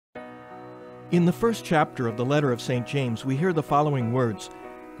In the first chapter of the letter of St. James, we hear the following words: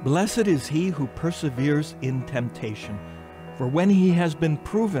 "Blessed is he who perseveres in temptation, for when he has been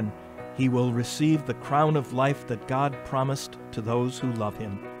proven, he will receive the crown of life that God promised to those who love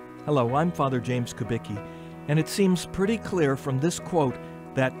him." Hello, I'm Father James Kubicki, and it seems pretty clear from this quote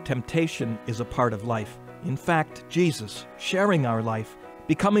that temptation is a part of life. In fact, Jesus, sharing our life,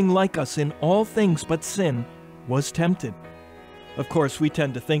 becoming like us in all things but sin, was tempted. Of course, we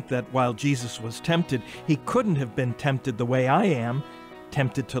tend to think that while Jesus was tempted, he couldn't have been tempted the way I am,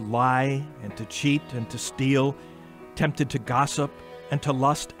 tempted to lie and to cheat and to steal, tempted to gossip and to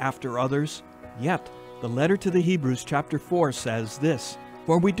lust after others. Yet, the letter to the Hebrews chapter 4 says this: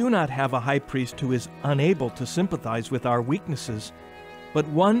 "For we do not have a high priest who is unable to sympathize with our weaknesses, but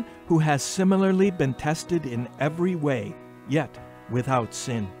one who has similarly been tested in every way, yet without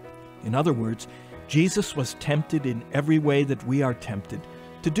sin." In other words, Jesus was tempted in every way that we are tempted,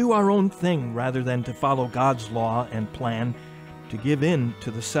 to do our own thing rather than to follow God's law and plan, to give in to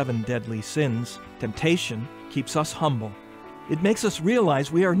the 7 deadly sins. Temptation keeps us humble. It makes us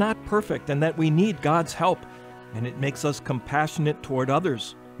realize we are not perfect and that we need God's help, and it makes us compassionate toward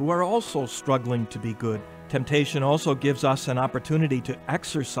others who are also struggling to be good. Temptation also gives us an opportunity to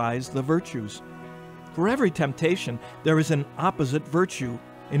exercise the virtues. For every temptation, there is an opposite virtue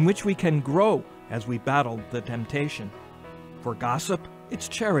in which we can grow as we battle the temptation. For gossip, it's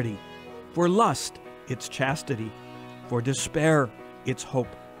charity. For lust, it's chastity. For despair, it's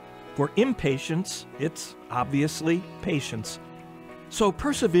hope. For impatience, it's obviously patience. So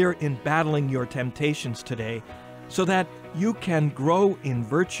persevere in battling your temptations today so that you can grow in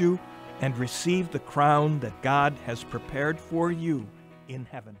virtue and receive the crown that God has prepared for you in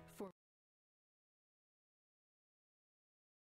heaven.